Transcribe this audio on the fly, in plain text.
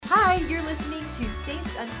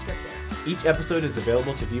Unscripted. Each episode is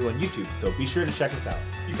available to view on YouTube, so be sure to check us out.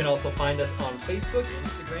 You can also find us on Facebook,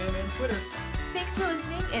 Instagram, and Twitter. Thanks for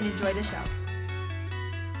listening and enjoy the show.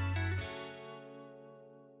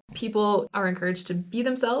 People are encouraged to be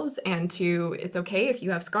themselves and it's okay if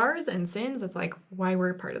you have scars and sins. It's like why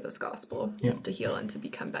we're part of this gospel is to heal and to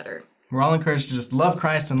become better. We're all encouraged to just love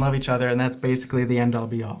Christ and love each other, and that's basically the end all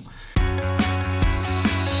be all.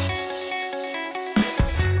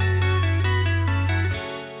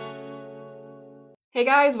 Hey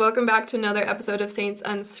guys, welcome back to another episode of Saints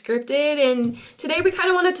Unscripted, and today we kind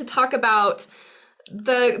of wanted to talk about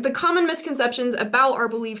the common misconceptions about our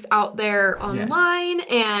beliefs out there online,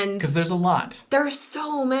 and because there's a lot. There are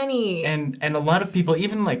so many, and a lot of people,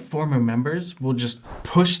 even like former members, will just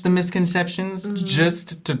push the misconceptions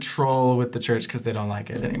just to troll with the church because they don't like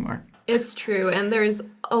it anymore. It's true, and there's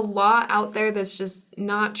a lot out there that's just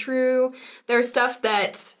not true. There's stuff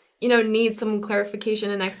that needs some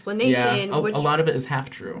clarification and explanation. Yeah, a lot of it is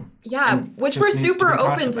half true. Yeah, which we're super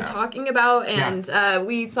open to talking about, and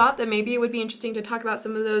we thought that maybe it would be interesting to talk about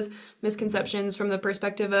some of those misconceptions from the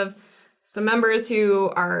perspective of some members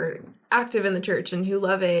who are active in the church and who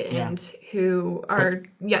love it and who are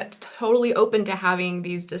totally open to having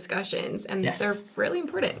these discussions, and they're really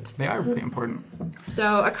important. They are really important.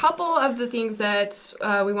 So a couple of the things that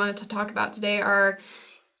we wanted to talk about today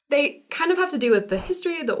they kind of have to do with the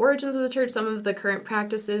history, the origins of the church, some of the current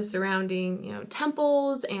practices surrounding,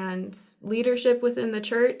 temples and leadership within the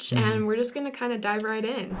church, and we're just going to kind of dive right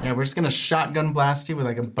in. Yeah, we're just going to shotgun blast you with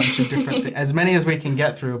like a bunch of different things, as many as we can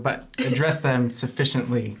get through, but address them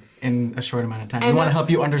sufficiently in a short amount of time. We want to help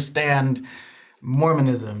you understand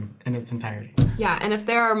Mormonism in its entirety. Yeah, and if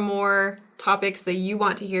there are more topics that you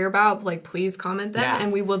want to hear about, please comment them,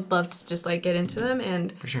 and we would love to just get into them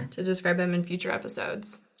and for sure to describe them in future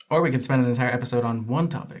episodes. Or we could spend an entire episode on one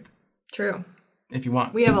topic. True. If you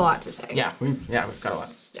want. We have a lot to say. Yeah, we've got a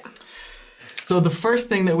lot. Yeah. So the first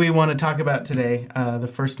thing that we want to talk about today, the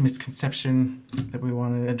first misconception that we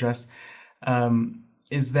want to address,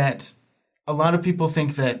 is that a lot of people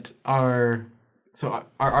think that our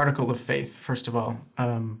article of faith, first of all,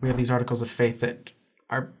 we have these articles of faith that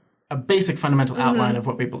are a basic fundamental outline of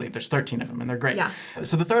what we believe. There's 13 of them, and they're great. Yeah.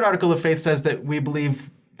 So the third article of faith says that we believe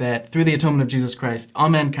that through the atonement of Jesus Christ, all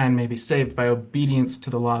mankind may be saved by obedience to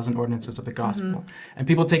the laws and ordinances of the gospel. And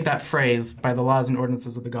people take that phrase, by the laws and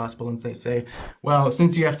ordinances of the gospel, and they say, well,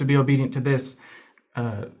 since you have to be obedient to this,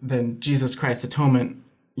 then Jesus Christ's atonement,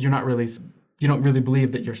 you don't really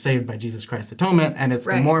believe that you're saved by Jesus Christ's atonement, and it's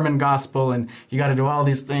the Mormon gospel, and you got to do all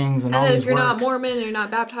these things and all these works. And if you're not Mormon and you're not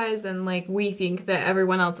baptized, then we think that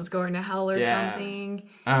everyone else is going to hell or something.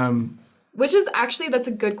 Which is actually, that's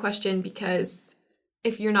a good question, because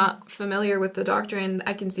if you're not familiar with the doctrine,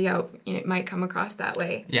 I can see how it might come across that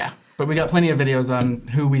way. Yeah, but we got plenty of videos on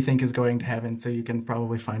who we think is going to heaven, so you can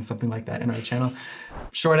probably find something like that in our channel.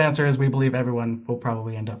 Short answer is we believe everyone will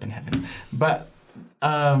probably end up in heaven. But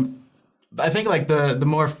I think the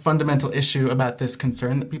more fundamental issue about this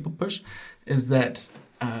concern that people push is that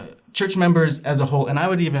church members as a whole, and I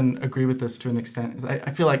would even agree with this to an extent, is I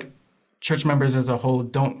feel like church members as a whole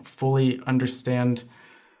don't fully understand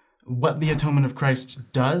what the atonement of Christ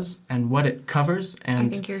does and what it covers, and I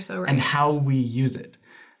think you're so right. And how we use it.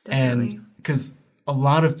 Definitely. And because a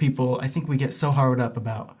lot of people, I think we get so hard up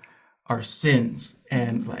about our sins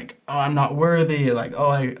and I'm not worthy,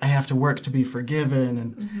 I have to work to be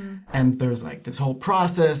forgiven, and there's this whole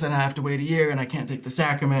process, and I have to wait a year, and I can't take the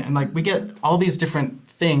sacrament, and we get all these different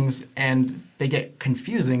things, and they get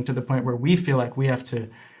confusing to the point where we feel like we have to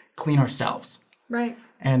clean ourselves. Right.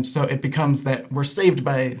 And so it becomes that we're saved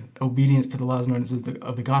by obedience to the laws and ordinances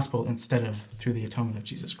of the gospel instead of through the atonement of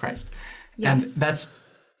Jesus Christ. Yes. And that's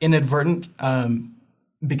inadvertent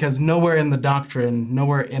because nowhere in the doctrine,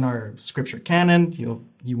 nowhere in our scripture canon,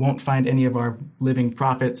 you won't find any of our living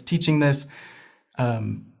prophets teaching this.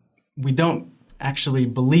 We don't actually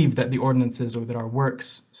believe that the ordinances or that our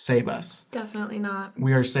works save us. Definitely not.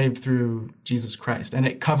 We are saved through Jesus Christ, and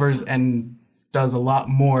it covers and does a lot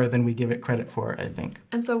more than we give it credit for, I think.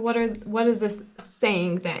 And so what is this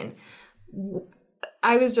saying then?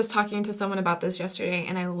 I was just talking to someone about this yesterday,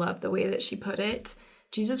 and I love the way that she put it.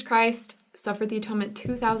 Jesus Christ suffered the atonement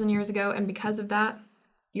 2,000 years ago, and because of that,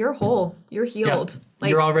 you're whole. You're healed. Yeah,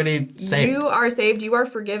 you're already saved. You are saved. You are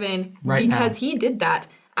forgiven because he did that,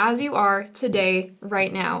 as you are today,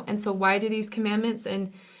 right now. And so why do these commandments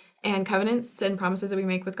and covenants and promises that we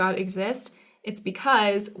make with God exist? It's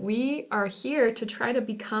because we are here to try to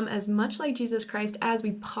become as much like Jesus Christ as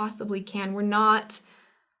we possibly can. We're not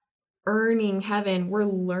earning heaven. We're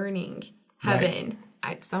learning heaven.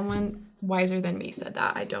 Someone wiser than me said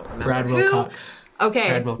that. I don't remember Brad Wilcox. Okay,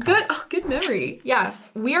 Brad Wilcox. good memory. Yeah,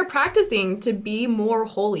 we are practicing to be more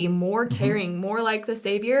holy, more caring, more like the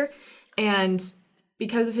Savior. And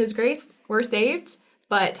because of his grace, we're saved.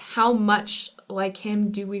 But how much like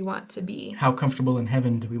him do we want to be? How comfortable in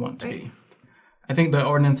heaven do we want to be? I think the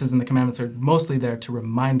ordinances and the commandments are mostly there to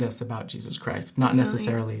remind us about Jesus Christ, not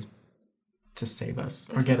necessarily to save us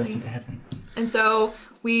or get us into heaven. And so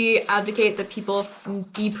we advocate that people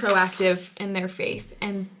be proactive in their faith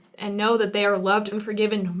and know that they are loved and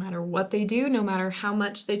forgiven no matter what they do, no matter how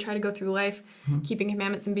much they try to go through life, keeping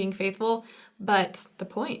commandments and being faithful. But the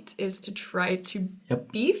point is to try to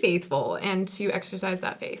be faithful and to exercise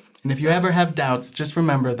that faith. And if you ever have doubts, just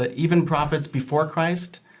remember that even prophets before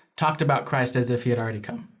Christ talked about Christ as if he had already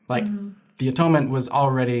come. Like, the atonement was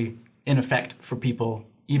already in effect for people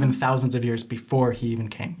even thousands of years before he even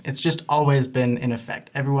came. It's just always been in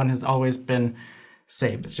effect. Everyone has always been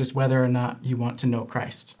saved. It's just whether or not you want to know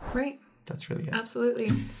Christ. Right. That's really it.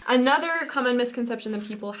 Absolutely. Another common misconception that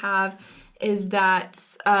people have is that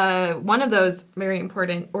one of those very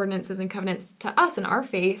important ordinances and covenants to us in our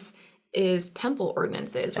faith is temple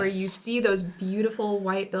ordinances, where you see those beautiful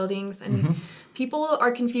white buildings, and people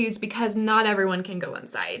are confused because not everyone can go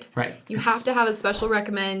inside. Right. You have to have a special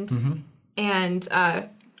recommend,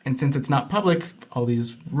 and since it's not public, all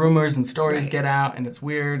these rumors and stories get out, and it's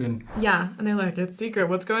weird. And they're like, it's secret.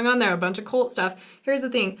 What's going on there? A bunch of cult stuff. Here's the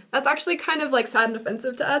thing. That's actually kind of like sad and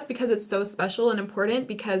offensive to us because it's so special and important,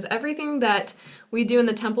 because everything that we do in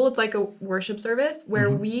the temple, it's like a worship service where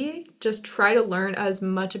we just try to learn as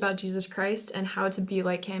much about Jesus Christ and how to be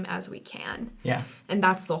like him as we can. Yeah. And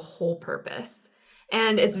that's the whole purpose.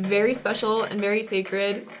 And it's very special and very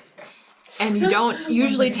sacred. And you don't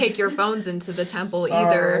usually take your phones into the temple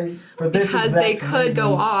either, because they could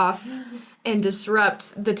go off and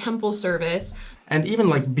disrupt the temple service. And even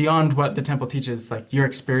like beyond what the temple teaches, like your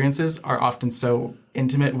experiences are often so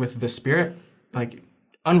intimate with the Spirit, like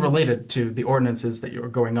unrelated to the ordinances that are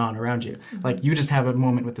going on around you. Like you just have a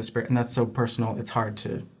moment with the Spirit, and that's so personal. It's hard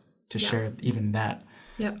to share even that.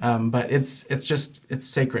 Yep. But it's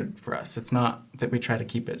sacred for us. It's not that we try to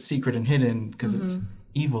keep it secret and hidden because it's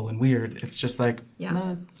evil and weird. It's just like,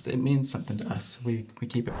 it means something to us. We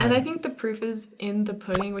keep it private. And I think the proof is in the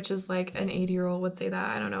pudding, which is like an 80-year-old would say that.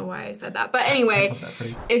 I don't know why I said that. But anyway,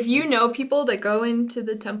 if you know people that go into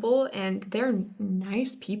the temple and they're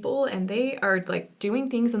nice people and they are like doing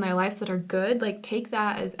things in their life that are good, like take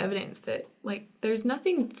that as evidence that like there's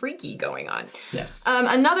nothing freaky going on. Yes.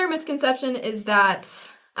 Another misconception is that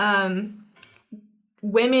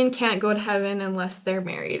women can't go to heaven unless they're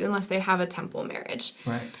married, unless they have a temple marriage.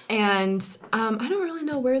 Right. And I don't really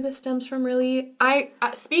know where this stems from, really.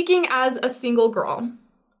 Speaking as a single girl,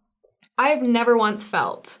 I've never once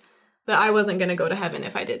felt that I wasn't going to go to heaven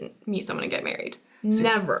if I didn't meet someone and get married.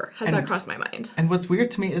 Never has that crossed my mind. And what's weird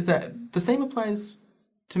to me is that the same applies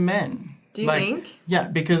to men. Do you think? Yeah,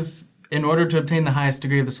 because in order to obtain the highest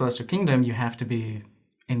degree of the celestial kingdom, you have to be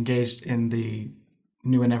engaged in the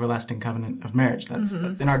new and everlasting covenant of marriage. That's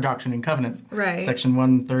in our Doctrine and Covenants, right? Section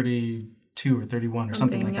 132 or 31 or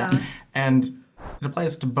something like that. And it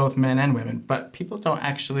applies to both men and women, but people don't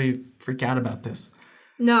actually freak out about this.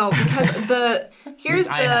 No, because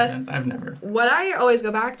I've never. What I always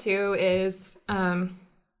go back to is,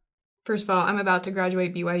 first of all, I'm about to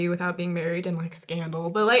graduate BYU without being married, and like scandal,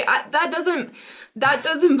 but like that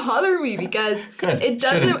doesn't bother me because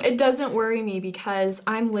it doesn't worry me because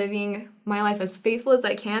I'm living my life as faithful as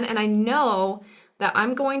I can, and I know that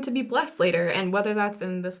I'm going to be blessed later, and whether that's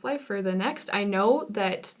in this life or the next, I know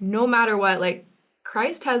that no matter what, like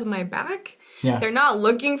Christ has my back. Yeah. They're not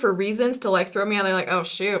looking for reasons to like throw me out there like, oh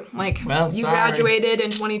shoot, like you graduated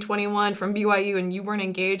in 2021 from BYU and you weren't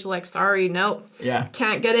engaged, like sorry, nope. Yeah.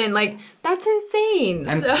 Can't get in. Like that's insane.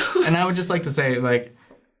 And I would just like to say, like,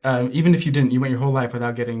 even if you went your whole life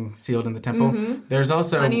without getting sealed in the temple, there's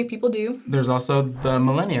also plenty of people do. There's also the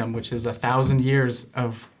millennium, which is 1,000 years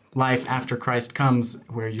of life after Christ comes,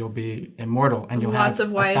 where you'll be immortal and you'll lots have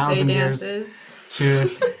of 1,000 dances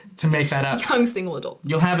to make that up. Young single adult.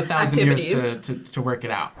 You'll have 1,000 years to work it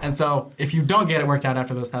out. And so if you don't get it worked out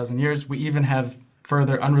after those 1,000 years, we even have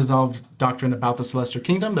further unresolved doctrine about the celestial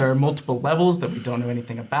kingdom. There are multiple levels that we don't know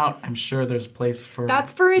anything about. I'm sure there's a place for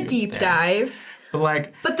that's for a deep dive.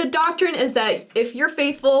 But the doctrine is that if you're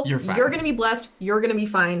faithful, you're going to be blessed, you're going to be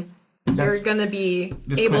fine. You're going to be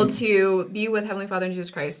able to be with Heavenly Father and Jesus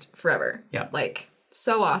Christ forever. Yeah. Like,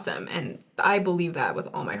 so awesome. And I believe that with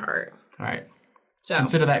all my heart. All right. So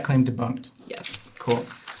consider that claim debunked. Yes. Cool.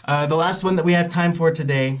 The last one that we have time for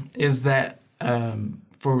today is that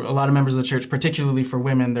for a lot of members of the church, particularly for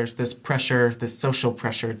women, there's this pressure, this social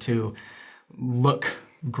pressure to look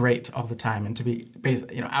great all the time and to be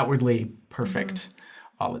outwardly perfect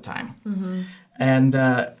all the time. And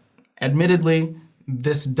admittedly,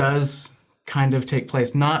 this does kind of take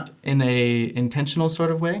place not in a intentional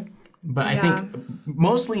sort of way, but I think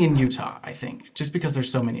mostly in Utah. I think just because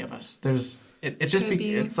there's so many of us,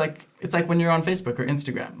 it's like when you're on Facebook or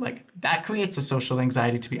Instagram, like that creates a social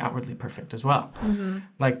anxiety to be outwardly perfect as well.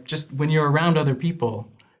 Like just when you're around other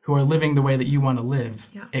people who are living the way that you want to live,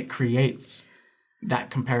 it creates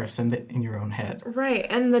that comparison that in your own head. Right.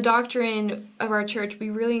 And the doctrine of our church,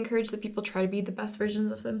 we really encourage that people try to be the best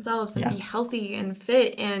versions of themselves and be healthy and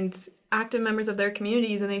fit and active members of their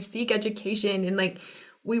communities, and they seek education, and like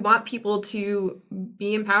we want people to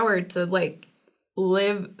be empowered to like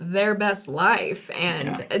live their best life.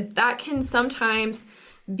 And that can sometimes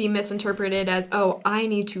be misinterpreted as, oh, I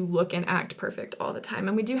need to look and act perfect all the time.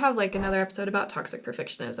 And we do have like another episode about toxic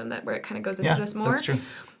perfectionism where it kind of goes into this more. That's true.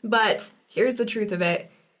 But here's the truth of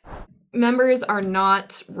it. Members are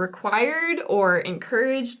not required or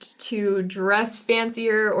encouraged to dress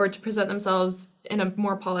fancier or to present themselves in a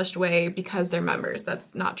more polished way because they're members.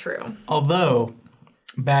 That's not true. Although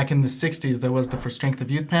back in the 60s, there was the For Strength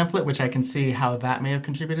of Youth pamphlet, which I can see how that may have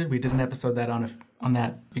contributed. We did an episode on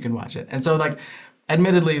that. You can watch it. And so, like,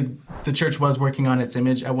 admittedly, the church was working on its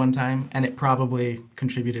image at one time, and it probably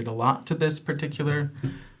contributed a lot to this particular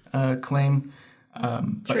claim.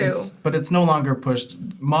 True. But it's no longer pushed.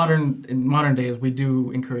 In modern days, we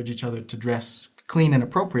do encourage each other to dress clean and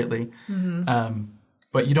appropriately,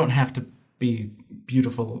 but you don't have to be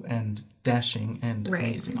beautiful and dashing and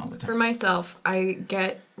amazing all the time. For myself, I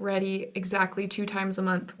get ready exactly 2 times a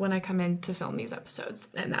month when I come in to film these episodes,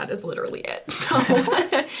 and that is literally it.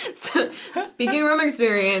 So speaking from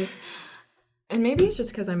experience, and maybe it's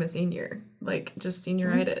just because I'm a senior, like just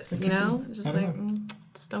senioritis,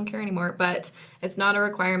 just don't care anymore. But it's not a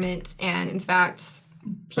requirement, and in fact,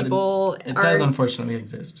 people it does unfortunately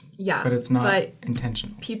exist. Yeah, but it's not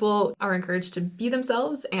intentional. People are encouraged to be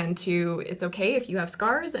themselves, and it's okay if you have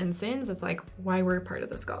scars and sins. It's like why we're part of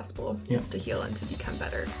this gospel is to heal and to become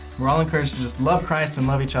better. We're all encouraged to just love Christ and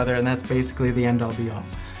love each other, and that's basically the end all be all.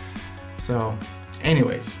 So,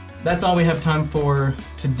 anyways, that's all we have time for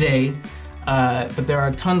today. But there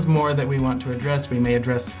are tons more that we want to address. We may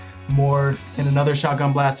address more in another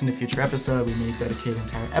Shotgun Blast in a future episode. We may dedicate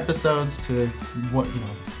entire episodes to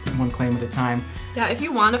one claim at a time. Yeah, if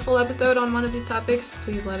you want a full episode on one of these topics,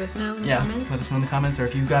 please let us know in the comments. Let us know in the comments, or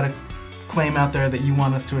if you've got a claim out there that you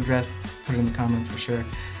want us to address, put it in the comments for sure.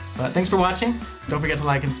 But thanks for watching. Don't forget to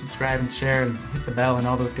like and subscribe and share and hit the bell and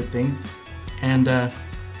all those good things. And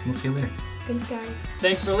we'll see you later. Thanks, guys.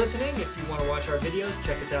 Thanks for listening. If you want to watch our videos,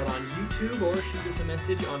 check us out on YouTube or shoot us a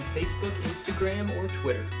message on Facebook, Instagram, or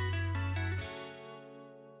Twitter.